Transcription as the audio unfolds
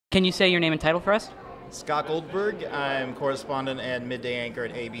Can you say your name and title for us? Scott Goldberg. I'm correspondent and midday anchor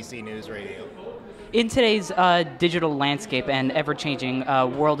at ABC News Radio. In today's digital landscape and ever-changing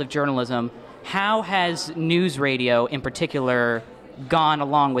world of journalism, how has news radio in particular gone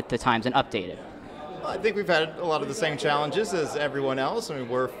along with the times and updated? I think we've had a lot of the same challenges as everyone else. I mean,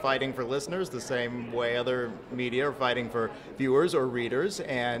 we're fighting for listeners the same way other media are fighting for viewers or readers,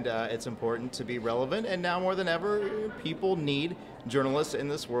 and it's important to be relevant. And now more than ever, people need journalists in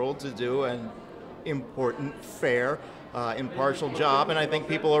this world to do an important, fair, impartial job, and I think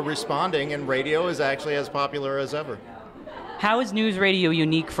people are responding, and radio is actually as popular as ever. How is news radio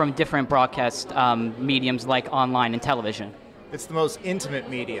unique from different broadcast mediums like online and television? It's the most intimate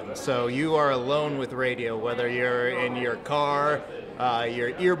medium, so you are alone with radio, whether you're in your car,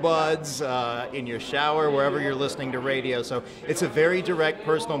 your earbuds, in your shower, wherever you're listening to radio. So it's a very direct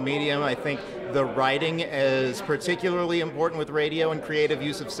personal medium. I think the writing is particularly important with radio and creative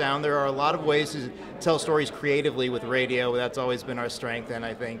use of sound. There are a lot of ways to tell stories creatively with radio. That's always been our strength, and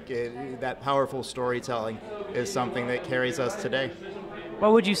I think that powerful storytelling is something that carries us today.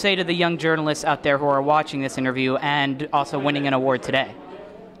 What would you say to the young journalists out there who are watching this interview and also winning an award today?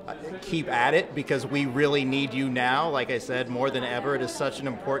 Keep at it, because we really need you now. Like I said, more than ever, it is such an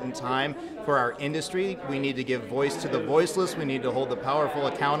important time for our industry. We need to give voice to the voiceless. We need to hold the powerful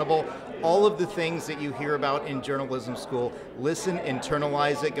accountable. All of the things that you hear about in journalism school, listen,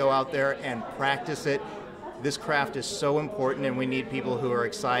 internalize it, go out there and practice it. This craft is so important, and we need people who are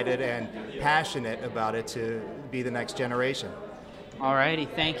excited and passionate about it to be the next generation. All righty,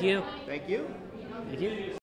 thank you. Thank you. Thank you.